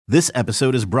This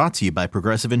episode is brought to you by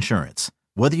Progressive Insurance.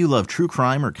 Whether you love true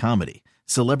crime or comedy,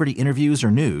 celebrity interviews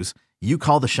or news, you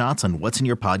call the shots on what's in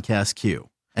your podcast queue.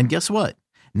 And guess what?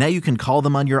 Now you can call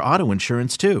them on your auto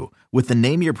insurance too with the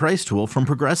Name Your Price tool from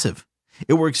Progressive.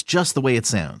 It works just the way it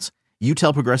sounds. You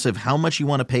tell Progressive how much you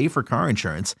want to pay for car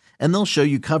insurance, and they'll show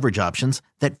you coverage options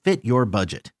that fit your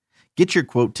budget. Get your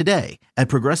quote today at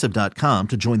Progressive.com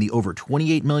to join the over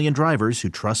 28 million drivers who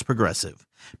trust Progressive.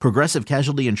 Progressive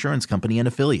Casualty Insurance Company and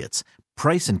Affiliates.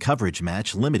 Price and coverage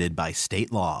match limited by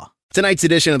state law. Tonight's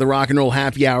edition of the Rock and Roll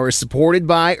Happy Hour is supported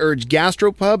by Urge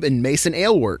Gastropub and Mason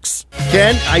Ale Works.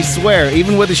 Ken, I swear,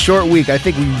 even with a short week, I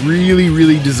think we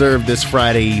really deserve this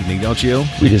Friday evening, don't you?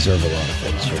 We deserve a lot of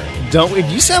things, Jeremy. Don't we?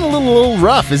 You sound a little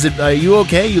rough. Are you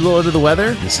okay? You a little under the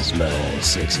weather? This is my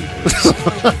sexy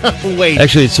voice. Wait.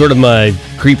 Actually, it's sort of my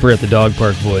creeper at the dog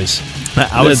park voice.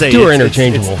 I would say two are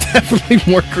interchangeable. It's definitely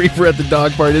more creeper at the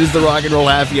dog park. It is the Rock and Roll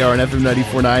Happy Hour on FM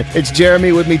 94.9. It's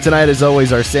Jeremy with me tonight, as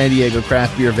always, our San Diego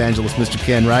craft beer evangelist, Mr.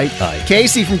 Ken Wright. Hi.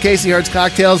 Casey from Casey Hart's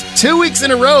Cocktails. 2 weeks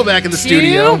in a row back in the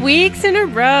studio. 2 weeks in a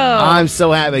row. I'm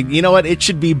so happy. You know what? It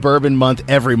should be bourbon month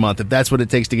every month if that's what it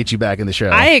takes to get you back in the show.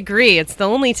 I agree. It's the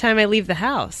only time I leave the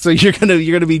house. So you're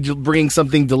gonna be bringing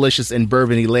something delicious and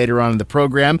bourbony later on in the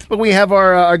program. But we have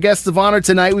our guests of honor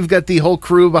tonight. We've got the whole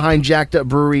crew behind Jacked Up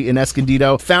Brewery in Escondido.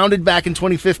 Founded back in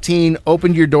 2015,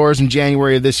 opened your doors in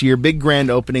January of this year. Big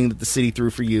grand opening that the city threw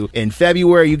for you in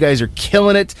February. You guys are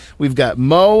killing it. We've got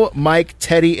Mo, Mike,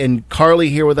 Teddy, and Carly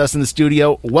here with us in the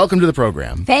studio. Welcome to the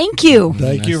program. Thank you.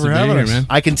 Thank you for having us. Man.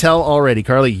 I can tell already,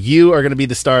 Carly, you are going to be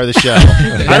the star of the show.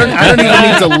 I don't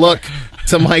even need to look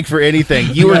to Mike for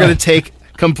anything. You are going to take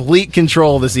complete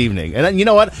control this evening. And you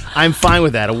know what? I'm fine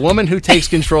with that. A woman who takes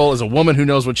control is a woman who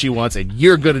knows what she wants, and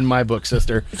you're good in my book,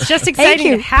 sister. It's just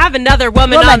exciting to have another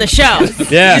woman on the show.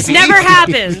 Yeah. This never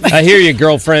happens. I hear you,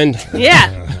 girlfriend.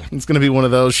 Yeah. It's going to be one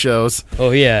of those shows. Oh,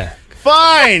 yeah.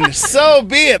 Fine, so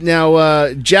be it.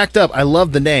 Now, Jacked Up, I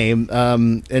love the name,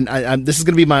 and this is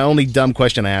going to be my only dumb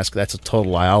question I ask. That's a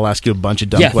total lie. I'll ask you a bunch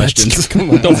of dumb questions. Come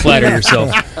on, don't flatter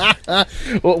yourself.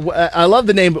 Well, I love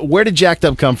the name, but where did Jacked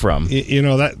Up come from? You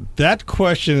know, that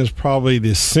question is probably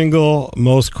the single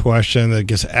most question that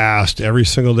gets asked every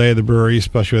single day at the brewery,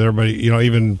 especially with everybody,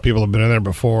 even people have been in there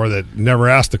before that never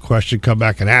asked the question, come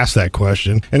back and ask that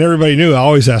question. And everybody knew I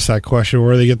always ask that question,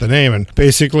 where they get the name. And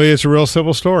basically, it's a real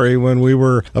simple story. When we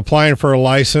were applying for a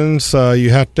license, you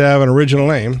have to have an original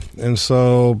name. And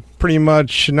so pretty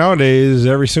much nowadays,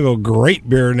 every single great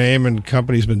beer name and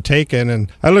company's been taken.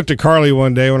 And I looked at Carly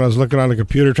one day when I was looking on the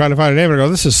computer trying to find a name, and I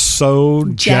go, this is so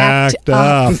jacked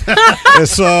up. And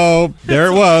so there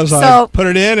it was. I put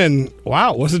it in, and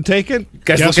wow, was it taken?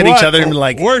 Guys look at each other and be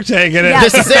like, we're taking it. Yeah.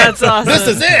 This is it. That's awesome. This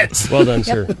is it. Well done,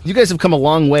 sir. You guys have come a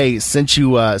long way since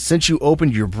you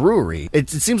opened your brewery. It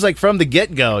seems like from the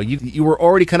get-go, you were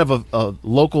already kind of a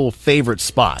local favorite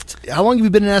spot. How long have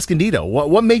you been in Escondido?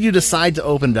 What made you decide to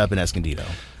open it up in Escondido?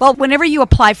 Well, whenever you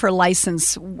apply for a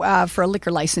license, for a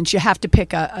liquor license, you have to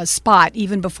pick a spot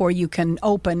even before you can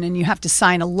open, and you have to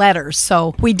sign a letter.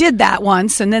 So we did that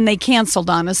once, and then they canceled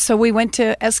on us. So we went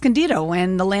to Escondido,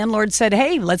 and the landlord said,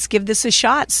 hey, let's give this a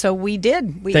shot. So we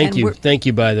did. Thank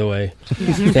you, by the way.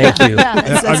 Thank you. Yeah,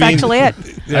 that's actually it.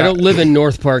 I don't live in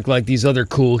North Park like these other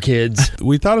cool kids.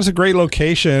 We thought it was a great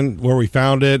location where we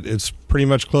found it. It's pretty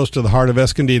much close to the heart of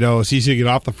Escondido. It's easy to get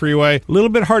off the freeway. A little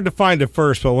bit hard to find at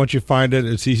first, but once you find it,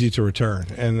 it's easy to return.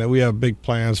 And we have big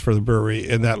plans for the brewery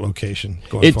in that location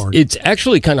going forward. It's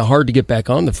actually kind of hard to get back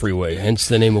on the freeway, hence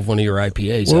the name of one of your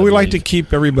IPAs. Well, we like to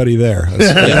keep everybody there.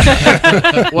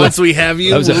 Once we have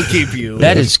you, we'll keep you.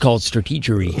 That is called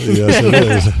strategery. Yes, it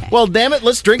is. Well, damn it,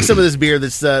 let's drink some of this beer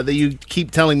that you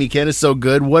keep telling me, Ken, is so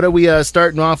good. What are we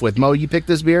starting off with? Mo, you picked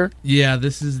this beer? Yeah,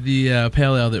 this is the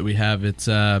pale ale that we have. It's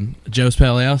Joe's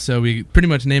Pale Ale, so we pretty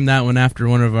much named that one after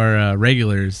one of our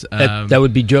regulars. That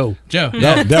would be Joe. Joe.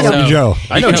 That would be Joe.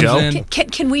 I know Joe.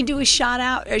 Can we do a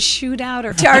shootout,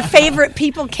 or to our favorite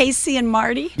people, Casey and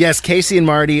Marty? Yes, Casey and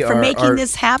Marty For making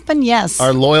this happen, yes.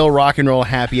 Our loyal Rock and Roll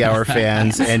Happy Hour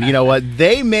fans. And you know what?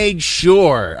 They made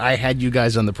sure I had you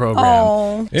guys on the program.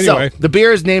 Oh. Anyway. So, the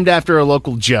beer is named after a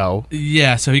local Joe.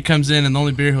 Yeah, so he comes in and the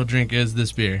only beer he'll drink is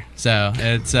this beer. So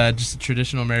it's just a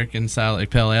traditional American style like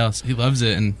pale ale. So he loves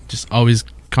it and just always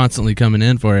constantly coming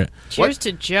in for it. Cheers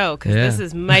to Joe, because Yeah. this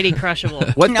is mighty crushable.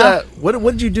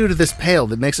 What did you do to this pale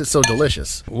that makes it so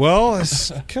delicious? Well,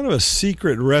 it's kind of a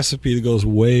secret recipe that goes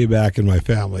way back in my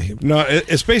family. No,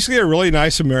 it's basically a really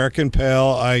nice American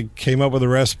pale. I came up with a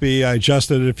recipe. I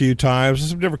adjusted it a few times.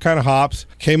 Some different kind of hops.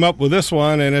 Came up with this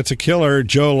one, and it's a killer.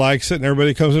 Joe likes it, and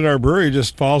everybody comes into our brewery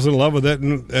just falls in love with it,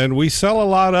 and we sell a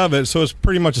lot of it, so it's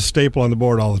pretty much a staple on the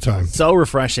board all the time. So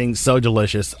refreshing, so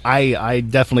delicious. I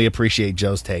definitely appreciate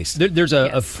Joe's taste. There's a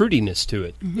fruitiness to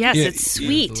it. Yes, Yeah, it's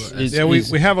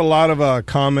sweet. We have a lot of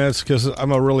comments because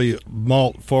I'm a really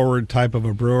malt-forward type of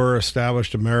a brewer,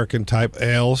 established American-type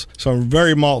ales. So I'm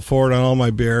very malt-forward on all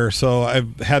my beer. So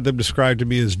I've had them described to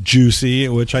me as juicy,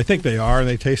 which I think they are, and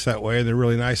they taste that way. They're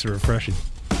really nice and refreshing.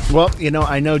 Well,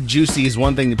 I know juicy is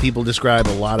one thing that people describe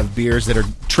a lot of beers that are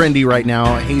trendy right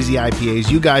now, hazy IPAs.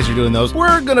 You guys are doing those.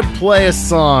 We're going to play a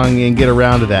song and get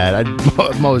around to that.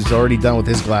 Mo's already done with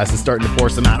his glass and starting to pour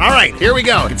some out. All right, here we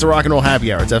go. It's a Rock and Roll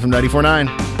Happy Hour. It's FM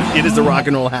 94.9. It is the Rock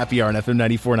and Roll Happy Hour on FM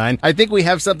 94.9. I think we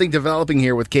have something developing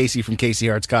here with Casey from Casey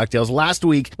Hart's Cocktails. Last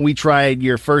week, we tried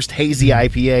your first hazy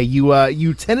IPA.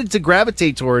 You tended to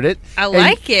gravitate toward it. I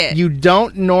like it. You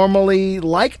don't normally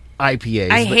like IPAs.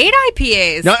 I hate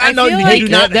IPAs. No, I know feel you like do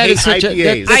not that hate is such a-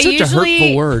 IPAs. That's such a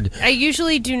hurtful word. I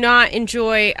usually do not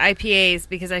enjoy IPAs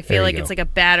because I There feel you like go. it's like a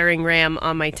battering ram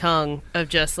on my tongue of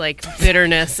just like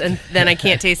bitterness, and then I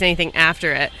can't taste anything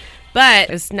after it. But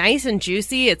it's nice and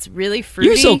juicy. It's really fruity.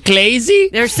 You're so crazy.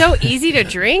 They're so easy to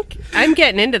drink. I'm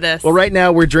getting into this. Well, right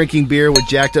now we're drinking beer with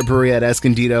Jacked Up Brewery at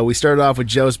Escondido. We started off with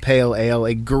Joe's Pale Ale,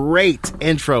 a great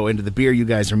intro into the beer you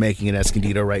guys are making at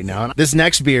Escondido right now. This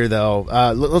next beer, though,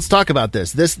 let's talk about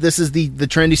this. This is the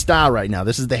trendy style right now.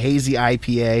 This is the hazy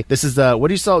IPA. This is the, what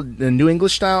do you call it, the New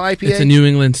English style IPA? It's a New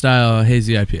England style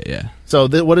hazy IPA, yeah. So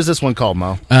what is this one called,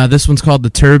 Mo? This one's called the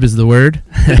Turb is the word.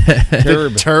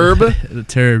 Turb? The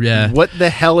Turb, yeah. What the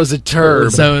hell is a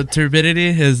turb? So turbidity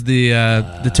is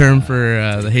the term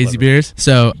for the hazy beers.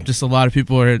 So just a lot of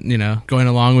people are going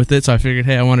along with it. So I figured,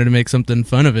 hey, I wanted to make something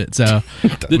fun of it. So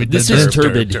This is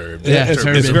turbid. Yeah, It's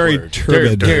turbid. very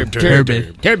turbid.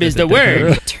 Turbid. Turb is the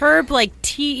word. Turb, like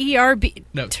TERB.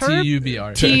 No, Turb?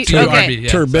 TUBR. T- TURB, okay. yeah.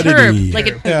 Turbidity. Turb, like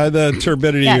a- yeah, the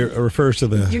turbidity Yeah. refers to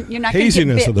the You're not going to get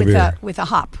haziness bit of the with beer. with a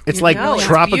hop. It's like No, it's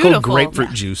tropical beautiful.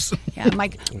 grapefruit juice. Yeah,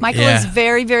 Michael Yeah. is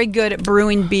very, very good at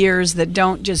brewing beers that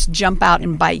don't just jump out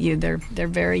and bite you. They're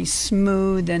very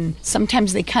smooth, and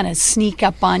sometimes they kind of sneak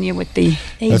up on you with the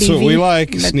ABV. That's what we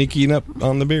like, But sneaking up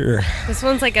on the beer. This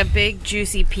one's like a big,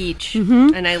 juicy peach,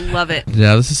 Mm-hmm. and I love it.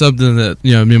 Yeah, this is something that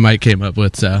me and Mike came up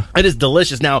with. So It is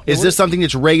delicious. Now, is this something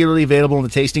that's regularly available in the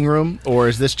tasting room, or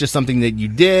is this just something that you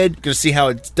did to see how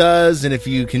it does, and if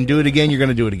you can do it again, you're going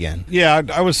to do it again? Yeah,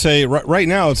 I would say right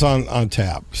now it's on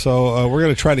tap. So we're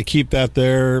going to try to keep that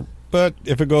there. But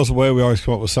if it goes away, we always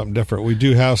come up with something different. We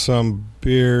do have some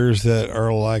beers that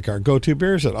are like our go-to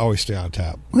beers that always stay on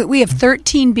tap. we have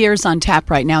 13 beers on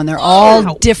tap right now, and they're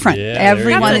all different. Yeah,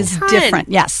 Everyone That's a is ton. different.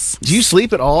 Yes. Do you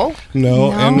sleep at all? No,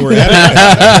 No. and we're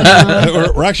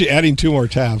adding, we're actually adding 2 more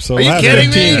taps. So Are you we'll have kidding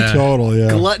me? 15 total, yeah.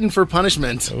 Glutton for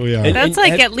punishment. We are. That's And-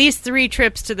 like and- at least 3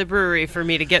 trips to the brewery for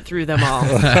me to get through them all.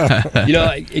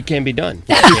 It can be done.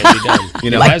 It can be done. You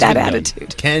know, It Like has that been done.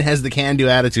 attitude. Ken has the can-do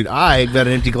attitude. I've got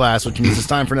an empty glass, which means it's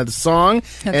time for another song.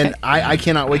 Okay. And I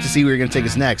cannot wait to see where you're going to take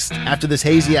us next. After this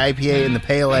hazy IPA and the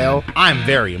pale ale, I'm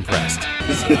very impressed.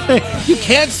 You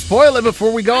can't spoil it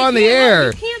before we go on the air.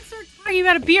 You can't start talking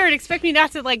about a beer and expect me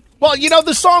not to, like... Well,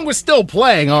 the song was still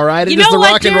playing, all right? It You is know the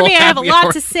what, Rock and Roll Jeremy? I have a Happy lot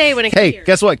Hour. to say when it Hey, comes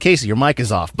guess what? Casey, your mic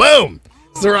is off. Boom!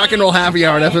 It's the Rock and Roll Happy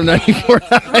Hour at FM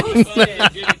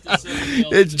 94.9.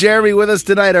 It's Jeremy with us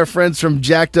tonight, our friends from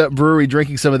Jacked Up Brewery,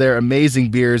 drinking some of their amazing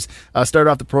beers. Started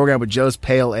off the program with Joe's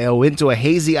Pale Ale, went into a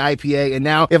hazy IPA, and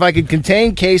now, if I could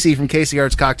contain Casey from Casey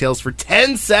Arts Cocktails for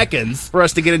 10 seconds for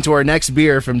us to get into our next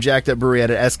beer from Jacked Up Brewery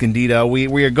at Escondido,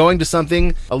 we are going to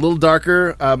something a little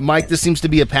darker. Mike, this seems to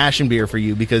be a passion beer for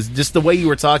you, because just the way you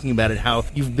were talking about it, how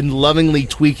you've been lovingly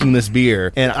tweaking this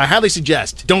beer, and I highly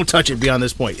suggest don't touch it beyond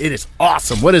this point. It is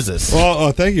awesome. What is this?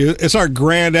 Well, thank you. It's our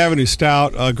Grand Avenue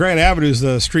Stout. Grand Avenue is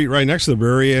the street right next to the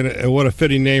brewery, and what a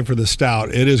fitting name for the stout.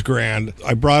 It is grand.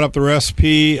 I brought up the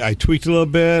recipe. I tweaked a little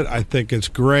bit. I think it's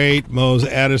great. Mo's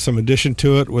added some addition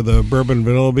to it with a bourbon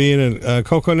vanilla bean and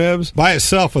cocoa nibs. By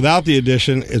itself, without the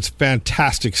addition, it's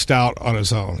fantastic stout on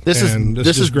its own. This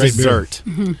is great beer. dessert.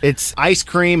 It's ice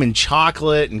cream and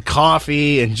chocolate and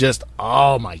coffee and just,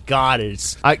 oh my God.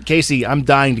 Casey, I'm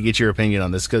dying to get your opinion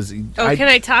on this because Can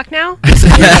I talk now? Should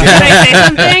I say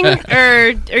something,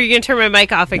 or are you gonna turn my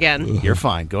mic off again? You're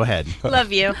fine. Go ahead.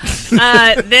 Love you.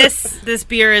 This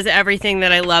beer is everything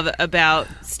that I love about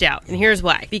stout, and here's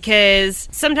why. Because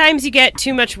sometimes you get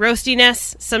too much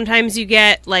roastiness. Sometimes you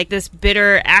get like this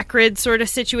bitter, acrid sort of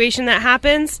situation that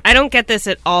happens. I don't get this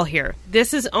at all here.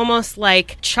 This is almost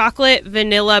like chocolate,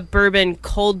 vanilla, bourbon,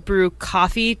 cold brew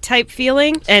coffee type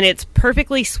feeling, and it's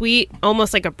perfectly sweet,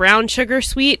 almost like a brown sugar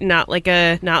sweet, not like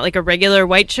a regular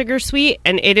white sugar sweet.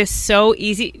 And it is so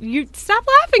easy. You stop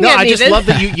laughing at me. I just love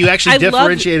that you actually I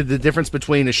differentiated the difference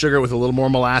between a sugar with a little more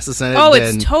molasses in it. Oh,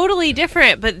 it's totally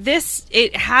different. But this,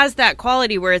 it has that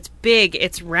quality where it's big,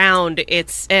 it's round,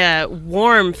 it's a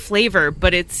warm flavor,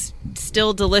 but it's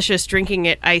still delicious drinking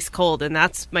it ice cold. And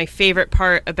that's my favorite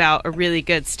part about a really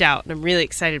good stout. And I'm really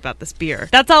excited about this beer.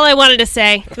 That's all I wanted to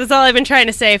say. That's all I've been trying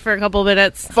to say for a couple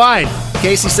minutes. Fine.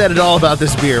 Casey said it all about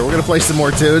this beer. We're going to play some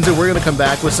more tunes, and we're going to come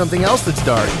back with something else that's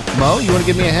darty. Mo, you want to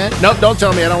give me a hint? Nope, don't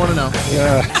tell me. I don't want to know.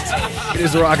 It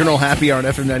is the Rock and Roll Happy Hour on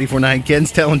FM 94.9.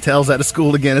 Ken's telling tales out of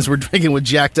school again as we're drinking with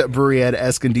Jacked Up Brewery at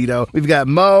Escondido. We've got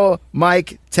Mo,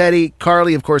 Mike, Teddy,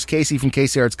 Carly, of course, Casey from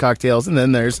Casey Arts Cocktails, and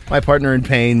then there's my partner in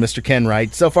pain, Mr. Ken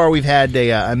Wright. So far, we've had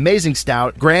a amazing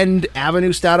stout, Grand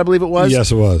Avenue Stout, I believe it was.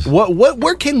 Yes, it was.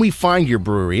 Where can we find your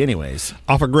brewery, anyways?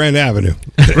 Off of Grand Avenue.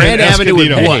 Grand Avenue with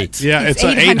Escondido. what? Yeah, it's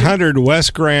 800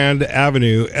 West Grand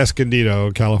Avenue,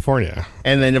 Escondido, California.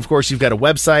 And then, of course, you've got a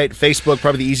website, Facebook,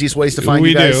 probably the easiest ways to find We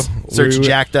you guys. do. Search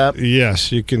Jacked Up.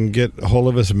 Yes, you can get a hold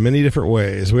of us many different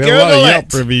ways. We have Google a lot of it.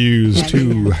 Yelp reviews,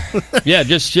 too. Yeah,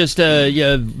 just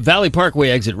Valley Parkway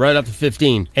exit right up to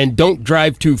 15, and don't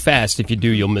drive too fast. If you do,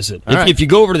 you'll miss it. right. If you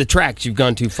go over to the tracks, you've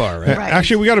gone too far, right? Right.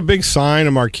 Actually, we got a big sign,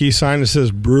 a marquee sign that says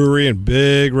brewery in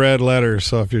big red letters.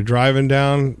 So if you're driving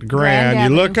down Grand, you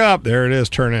Avenue. look up, there it is,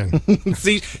 turn in.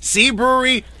 See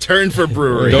brewery, turn for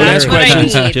brewery. Don't That's ask what I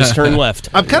questions, need. just turn left.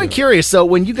 I'm kind of curious. So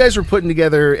when you guys were putting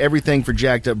together everything for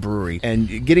Jacked Up Brewery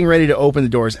and getting ready to open the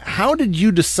doors, how did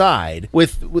you decide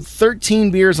with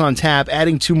 13 beers on tap,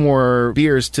 adding 2 more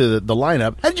beers to the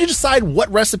lineup? How did you decide what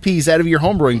recipes out of your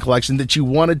homebrewing collection that you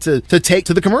wanted to take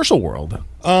to the commercial world?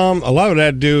 A lot of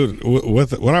that do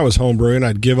with when I was homebrewing,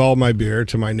 I'd give all my beer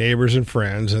to my neighbors and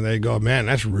friends, and they'd go, "Man,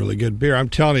 that's really good beer." I'm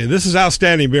telling you, this is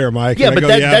outstanding beer, Mike. Yeah, And I but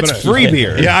go, that's free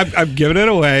beer. Yeah, I'm giving it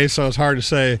away, so it's hard to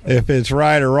say if it's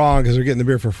right or wrong because we're getting the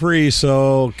beer for free.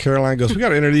 So Caroline goes, "We got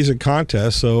to enter these in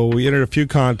contests." So we entered a few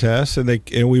contests, and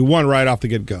we won right off the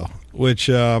get-go. Which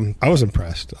I was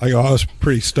impressed. I was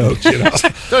pretty stoked, you know.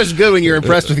 So it's good when you're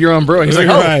impressed with your own brewing. It's like,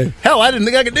 Right. hell, I didn't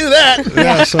think I could do that.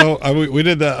 Yeah, so we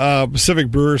did the Pacific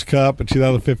Brewers Cup in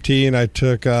 2015. I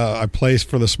placed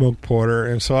for the smoked porter,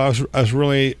 and so I was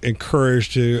really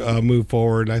encouraged to move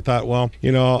forward. And I thought, well,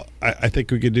 you know, I think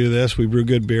we could do this. We brew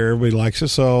good beer, everybody likes it,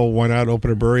 so why not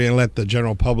open a brewery and let the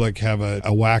general public have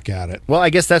a whack at it? Well, I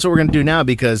guess that's what we're going to do now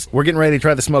because we're getting ready to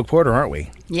try the smoked porter, aren't we?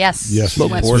 Yes. Yes. That's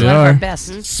Smoked one porter. of our We are.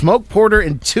 best. Smoked porter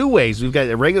in 2 ways. We've got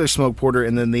a regular smoked porter,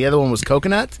 and then the other one was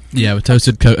coconut. Yeah, with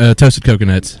toasted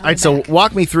coconuts. All right, so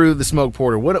walk me through the smoked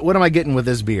porter. What am I getting with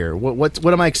this beer? What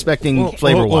am I expecting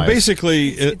flavor wise? Well,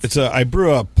 basically, I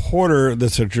brew a porter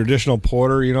that's a traditional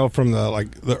porter, you know, from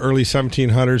the early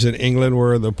 1700s in England,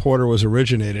 where the porter was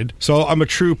originated. So I'm a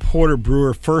true porter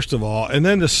brewer first of all, and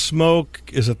then the smoke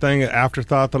is a thing, an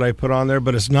afterthought that I put on there,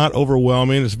 but it's not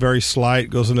overwhelming. It's very slight,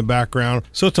 goes in the background.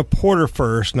 So it's a porter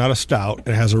first, not a stout.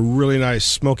 It has a really nice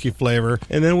smoky flavor,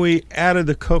 and then we added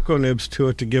the cocoa nibs to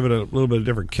it to give it a little bit of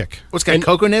different kick. What's got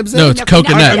cocoa nibs in No, it? it's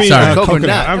coconut. Sorry.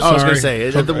 Coconut. I'm I was going to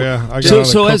sorry. say. I got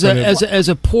So on as the coconut. as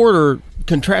a porter,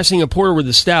 contrasting a porter with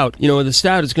a stout, you know, with a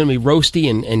stout it's going to be roasty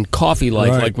and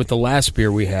coffee-like, Right. like with the last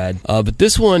beer we had. But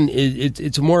this one,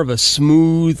 it's more of a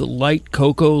smooth, light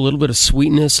cocoa, a little bit of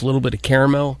sweetness, a little bit of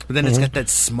caramel. But then it's got that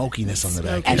smokiness on the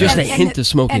back. And- Just a and hint the- of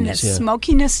smokiness, And the yeah.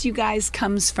 smokiness, you guys,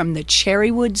 comes from the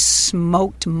Cherrywood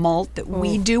smoked malt that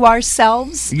we do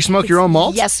ourselves. You smoke your own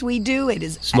malt? Yes, we do. It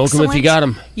is Smoke 'em if you excellent. got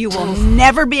 'em. You will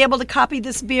never be able to copy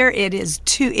this beer. It is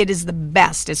the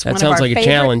best. It's That one sounds of our like a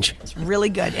favorite. challenge. It's really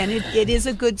good, and it is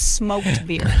a good smoked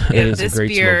beer. It is This a great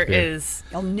beer smoked beer. is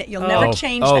You'll never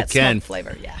change that Ken. smoked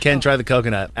flavor. Yeah. Ken, try the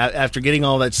coconut. After getting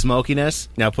all that smokiness,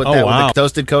 now put Oh, that wow. with the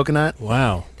toasted coconut.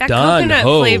 Wow. that Done. coconut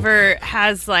Ho. flavor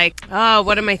has like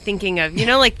what am I thinking of? You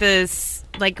know, like this,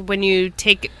 like when you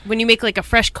make like a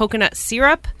fresh coconut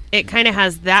syrup, it kind of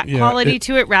has that Yeah, quality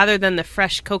to it rather than the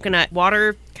fresh coconut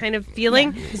water kind of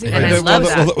feeling. Yeah. And I love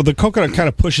that. The coconut kind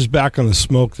of pushes back on the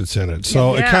smoke that's in it,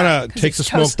 so it Yeah. kind of 'Cause takes the it's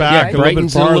smoke toasted, back right? a little bit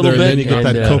Brightens it a farther, little and then bit, you get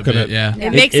that and, coconut. Yeah.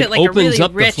 It makes it, like a opens really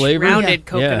up the rich, flavor. rounded Yeah.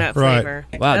 coconut Right. flavor.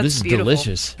 Wow, That's this is beautiful.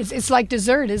 delicious. It's like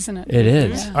dessert, isn't it? It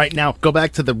is. All right, now go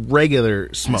back to the regular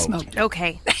smoke. Smoked.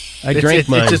 Okay. I drank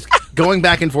mine. going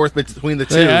back and forth between the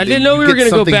two. I didn't know we were going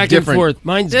to go back different. and forth.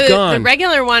 Mine's The gone.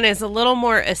 regular one is a little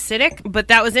more acidic, but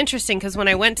that was interesting because when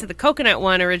I went to the coconut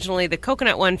one originally, the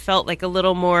coconut one felt like a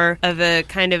little more of a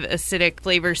kind of acidic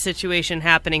flavor situation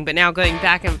happening. But now going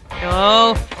back and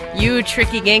you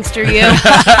tricky gangster, you.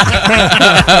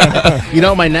 You know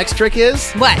what my next trick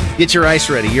is? What? Get your ice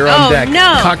ready. You're on deck.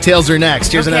 No. Cocktails are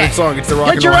next. Here's Okay. another song. It's the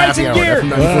Rock and your Roll ice Happy in Hour gear. on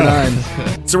FM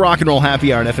 94.9. It's the Rock and Roll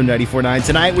Happy Hour on FM 94.9.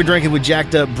 Tonight we're drinking with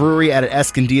Jacked Up Brewery out at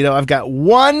Escondido. I've got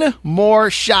one more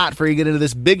shot for you to get into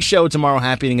this big show tomorrow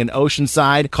happening in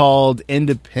Oceanside called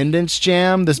Independence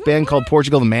Jam. This band called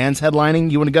Portugal the Man's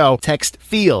headlining. You want to go? Text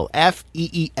FEEL,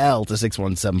 FEEL to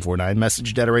 61749.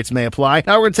 Message data rates may apply.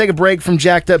 Now we're going to take a break from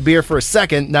Jacked Up beer for a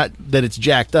second. Not that it's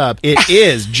jacked up. It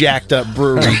is Jacked Up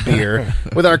Brewery beer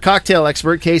with our cocktail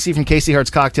expert, Casey from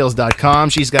CaseyHeartsCocktails.com.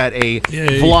 She's got a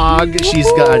vlog.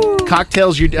 She's got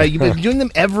cocktails. You've been doing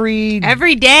them every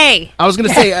day. I was going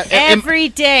to say Every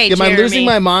day, Am I Jeremy. losing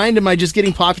my mind? Am I just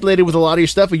getting populated with a lot of your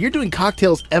stuff? But you're doing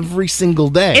cocktails every single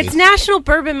day. It's National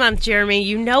Bourbon Month, Jeremy.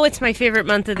 You know it's my favorite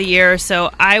month of the year,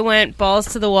 so I went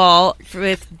balls to the wall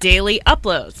with daily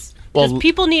uploads. Because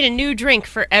people need a new drink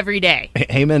for every day.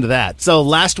 Amen to that. So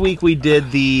last week we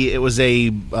did it was a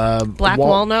Black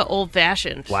walnut old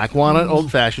fashioned. Black walnut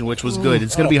old fashioned, which was good.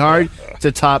 It's going to be hard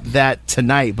to top that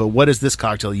tonight. But what is this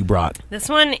cocktail you brought? This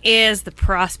one is the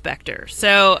Prospector.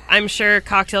 So I'm sure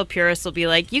cocktail purists will be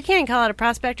like, you can't call it a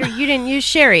Prospector. You didn't use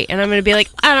sherry. And I'm going to be like,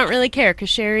 I don't really care because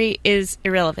sherry is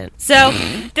irrelevant. So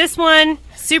this one,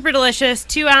 super delicious.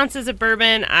 2 ounces of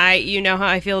bourbon. You know how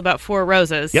I feel about Four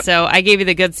Roses. Yep. So I gave you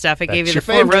the good stuff. I gave you your the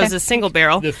Four favorite. Roses single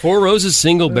barrel. The Four Roses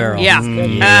single barrel. Yeah.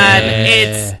 Yeah.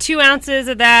 It's 2 ounces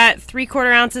of that,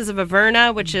 3/4 ounces of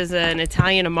Averna, which is an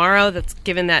Italian Amaro that's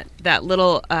given that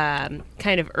little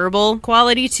kind of herbal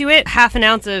quality to it. 1/2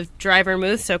 ounce of dry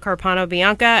vermouth, so Carpano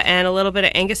Bianca, and a little bit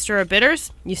of Angostura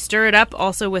bitters. You stir it up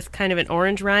also with kind of an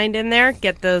orange rind in there.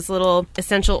 Get those little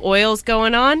essential oils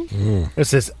going on.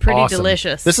 This is Pretty awesome.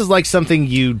 delicious. This is like something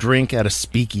you drink at a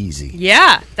speakeasy.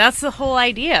 Yeah, that's the whole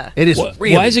idea. It is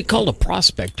really. Why is it called a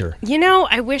prospector? You know,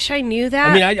 I wish I knew that.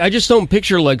 I mean, I just don't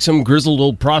picture like some grizzled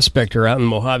old prospector out in the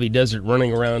Mojave Desert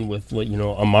running around with,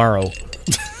 Amaro.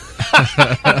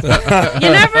 You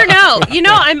never know.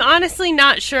 I'm honestly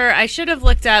not sure. I should have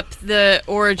looked up the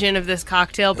origin of this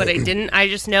cocktail, but I didn't. I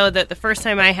just know that the first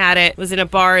time I had it was in a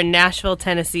bar in Nashville,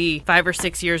 Tennessee, 5 or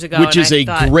 6 years ago. Which and is I a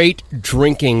thought, great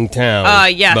drinking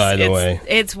town, yes, by the way.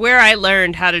 It's where I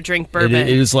learned how to drink bourbon. It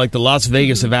is like the Las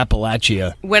Vegas of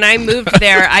Appalachia. When I moved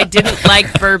there, I didn't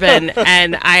like bourbon,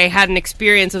 and I had an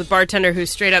experience with a bartender who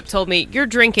straight up told me, "You're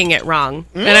drinking it wrong."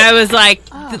 And I was like,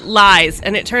 lies.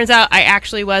 And it turns out I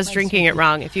actually was drinking it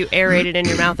wrong. If you aerate it in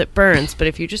your mouth, it burns. But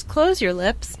if you just close your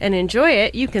lips and enjoy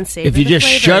it, you can savor If you the just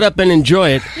flavor. shut up and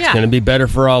enjoy it, Yeah. it's going to be better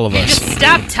for all of us. Just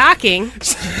stop talking.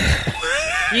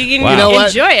 You can You know what?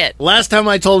 enjoy it. Last time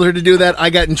I told her to do that, I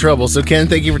got in trouble. So, Ken,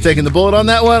 thank you for taking the bullet on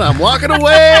that one. I'm walking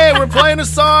away. We're playing a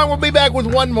song. We'll be back with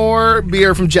one more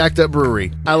beer from Jacked Up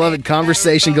Brewery. I love it.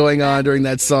 Conversation going on during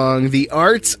that song. The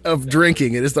Art of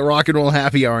Drinking. It is the Rock and Roll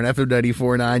Happy Hour on FM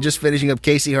 94.9. Just finishing up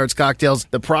Casey Hart's Cocktails,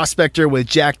 the Prospector with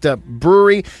Jacked Up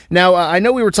Brewery. Now, I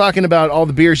know we were talking about all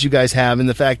the beers you guys have and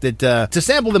the fact that to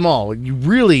sample them all, you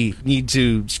really need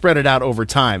to spread it out over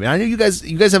time. And I know you guys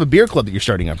have a beer club that you're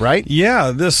starting up, right?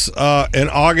 Yeah, this in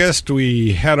August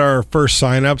we had our first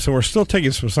sign-ups, and we're still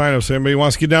taking some sign-ups. If anybody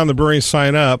wants to get down to the brewery and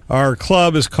sign up, our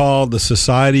club is called the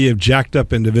Society of Jacked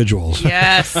Up Individuals.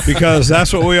 Yes. Because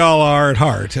that's what we all are at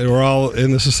heart. And we're all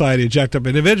in the Society of Jacked Up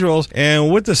Individuals.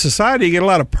 And with the society, you get a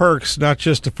lot of perks, not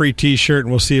just a free T-shirt,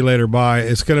 and we'll see you later, bye.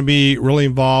 It's going to be really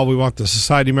involved. We want the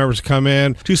society members to come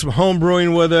in, do some home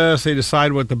brewing with us. They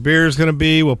decide what the beer is going to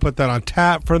be. We'll put that on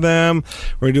tap for them.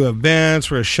 We're going to do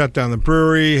events. We're going to shut down the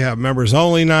brewery, have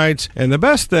members-only nights. And the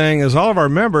best thing is all of our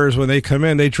members, when they come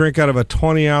in, they drink out of a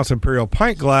 20-ounce Imperial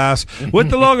pint glass with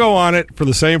the logo on it for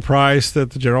the same price that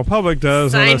the general public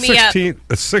does on a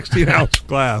 16-ounce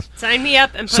glass. Sign me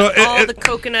up and put So the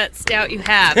coconut stout you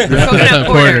have. Coconut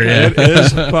porter. It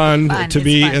is fun to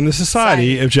be in the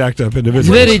Society of Jacked Up Individuals.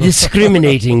 Very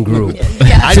discriminating group.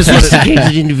 I just want to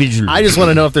Sophisticated individual. I just want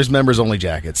to know if there's members-only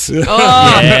jackets.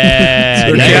 Oh,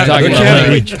 Yeah, now you're talking about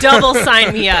language. double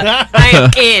sign me up.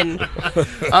 I'm in.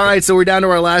 All right, so we're down to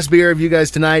our last beer of you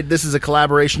guys tonight. This is a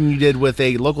collaboration you did with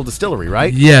a local distillery,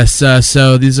 right? Yes,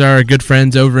 so these are our good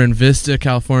friends over in Vista,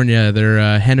 California.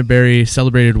 They're Hannaberry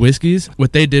Celebrated Whiskeys.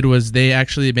 What they did was they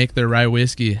actually make their rye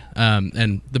whiskey,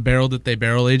 and the barrel that they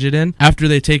barrel age it in. After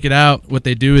they take it out, what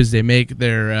they do is they make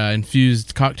their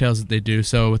infused cocktails that they do.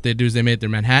 So what they do is they made their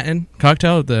Manhattan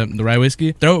cocktail, the rye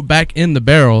whiskey, throw it back in the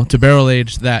barrel to barrel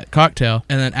age that cocktail,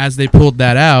 and then as they pulled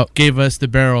that out, gave us the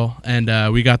barrel,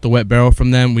 and we got the wet barrel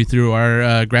from them. We threw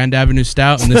our Grand Avenue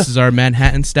Stout, and this is our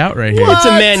Manhattan Stout right here. It's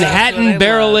a Manhattan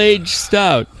barrel-aged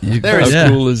stout. How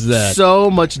cool is that? So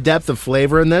much depth of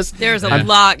flavor in this. There's a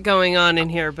lot going on in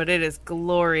here, but it is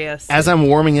glorious. As I'm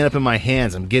warming it up in my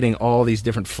hands, I'm getting all these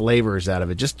different flavors out of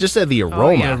it. Just the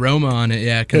aroma. The aroma on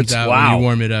it, comes out when you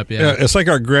warm it up. Yeah, it's like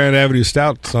our Grand Avenue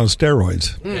Stouts on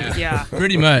steroids. Yeah.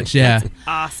 Pretty much, yeah.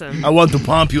 Awesome. I want to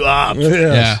pump you up.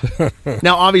 Yes. Yeah.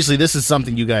 Now, obviously, this is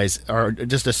something you guys are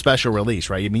just a special release,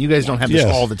 right? I mean, you guys don't have this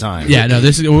Yes. all the time. Yeah, no,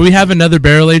 we have another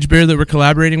barrel-aged beer that we're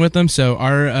collaborating with them. So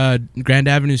our Grand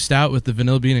Avenue Stout with the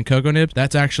vanilla bean and cocoa nib,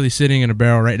 that's actually sitting in a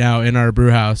barrel right now in our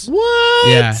brew house. What?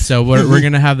 Yeah, so we're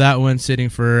going to have that one sitting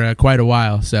for quite a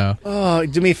while. So Oh,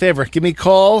 do me a favor. Give me a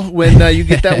call when you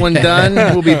get that one done.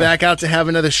 We'll be back out to have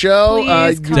another show.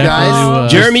 Please You call.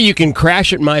 guys. Jeremy, you can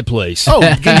crash at my place. Oh,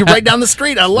 you're right down the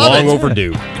street. I love Long it.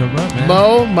 overdue. come up, man.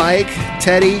 Mo, Mike,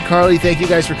 Teddy, Carly, thank you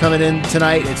guys for coming in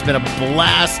tonight. It's been a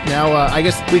blast. Now, I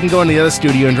guess we can go into the other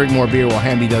studio and drink more beer while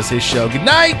Hamby does his show. Good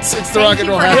night. It's the Rock and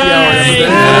Roll Happy Hour.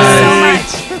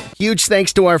 Thank you so much. Huge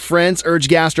thanks to our friends, Urge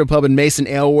Gastropub and Mason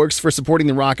Ale Works, for supporting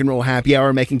the Rock and Roll Happy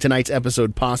Hour, making tonight's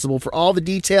episode possible. For all the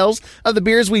details of the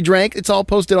beers we drank, it's all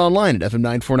posted online at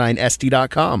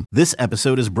fm949st.com. This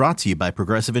episode is brought to you by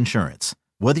Progressive Insurance.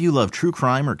 Whether you love true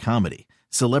crime or comedy,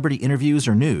 celebrity interviews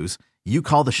or news, you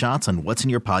call the shots on what's in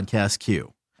your podcast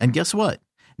queue. And guess what?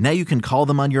 Now you can call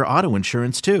them on your auto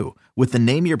insurance too, with the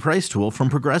Name Your Price tool from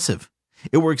Progressive.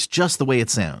 It works just the way it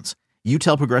sounds. You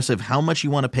tell Progressive how much you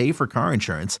want to pay for car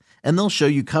insurance, and they'll show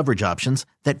you coverage options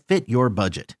that fit your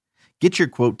budget. Get your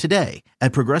quote today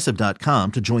at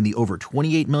Progressive.com to join the over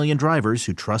 28 million drivers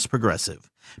who trust Progressive.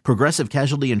 Progressive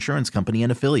Casualty Insurance Company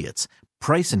and Affiliates.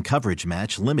 Price and coverage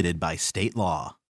match limited by state law.